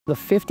The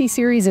 50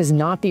 series is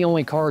not the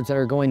only cards that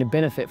are going to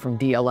benefit from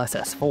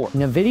DLSS4.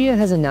 NVIDIA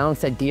has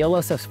announced that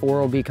DLSS4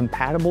 will be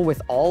compatible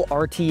with all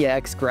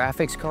RTX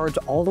graphics cards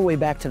all the way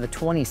back to the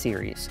 20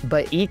 series.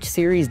 But each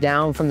series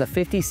down from the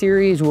 50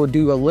 series will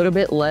do a little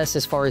bit less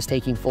as far as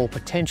taking full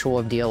potential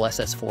of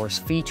DLSS4's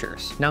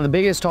features. Now, the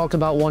biggest talked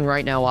about one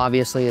right now,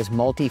 obviously, is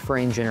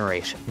multi-frame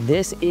generation.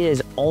 This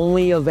is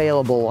only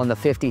available on the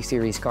 50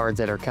 series cards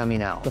that are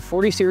coming out. The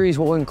 40 series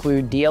will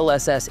include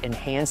DLSS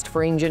enhanced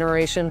frame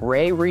generation,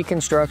 ray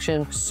reconstruction,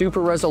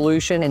 super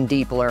resolution, and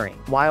deep blurring,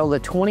 while the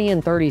 20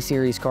 and 30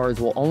 series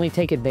cards will only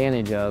take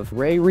advantage of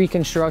ray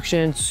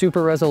reconstruction,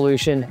 super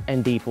resolution,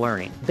 and deep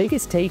blurring.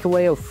 Biggest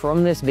takeaway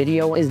from this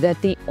video is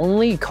that the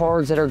only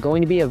cards that are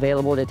going to be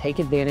available to take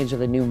advantage of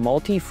the new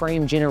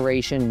multi-frame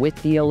generation with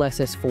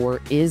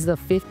DLSS4 is the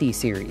 50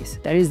 series.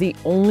 That is the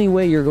only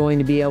way you're going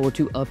to be able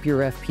to up your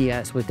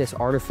FPS with this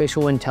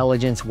artificial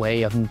intelligence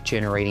way of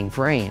generating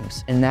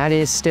frames. And that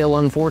is still,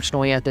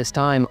 unfortunately, at this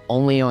time,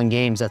 only on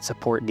games that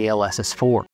support DLSS4.